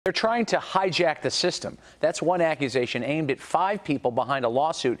They're trying to hijack the system. That's one accusation aimed at 5 people behind a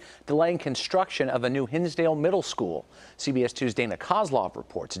lawsuit delaying construction of a new Hinsdale middle school. CBS 2's Dana Kozlov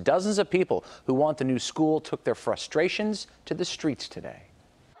reports dozens of people who want the new school took their frustrations to the streets today.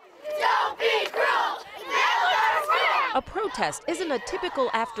 Don't be cruel! A protest isn't a typical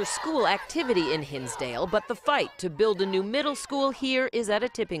after-school activity in Hinsdale, but the fight to build a new middle school here is at a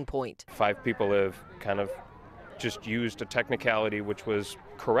tipping point. 5 people have kind of just used a technicality which was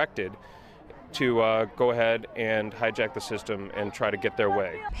corrected to go ahead and hijack the system and try to get their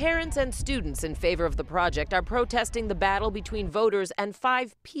way. Parents and students in favor of the project are protesting the battle between voters and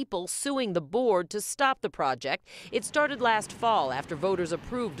 5 people suing the board to stop the project. It started last fall after voters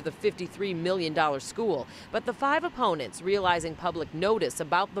approved the $53 million school. But the 5 opponents, realizing public notice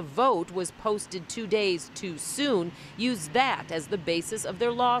about the vote was posted 2 days too soon, used that as the basis of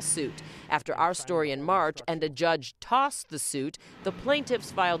their lawsuit. After our story in March and a judge tossed the suit, the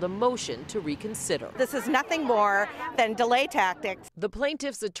plaintiffs filed a motion to reconsider. This is nothing more than delay tactics. The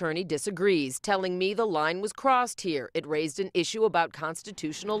plaintiff's attorney disagrees, telling me the line was crossed here. It raised an issue about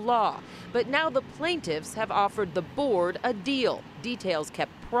constitutional law. But now the plaintiffs have offered the board a deal. Details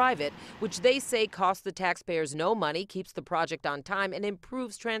kept private, which they say costs the taxpayers no money, keeps the project on time, and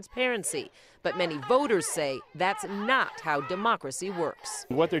improves transparency. But many voters say that's not how democracy works.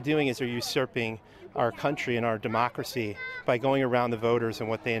 What they're doing is they're usurping our country and our democracy by going around the voters and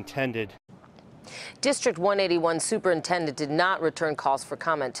what they intended. District 181 Superintendent did not return calls for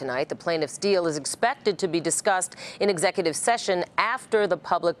comment tonight. The plaintiff's deal is expected to be discussed in executive session after the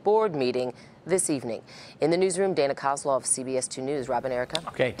public board meeting this evening. In the newsroom, Dana Kozlov, CBS 2 News. Rob and Erica.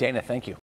 Okay, Dana, thank you.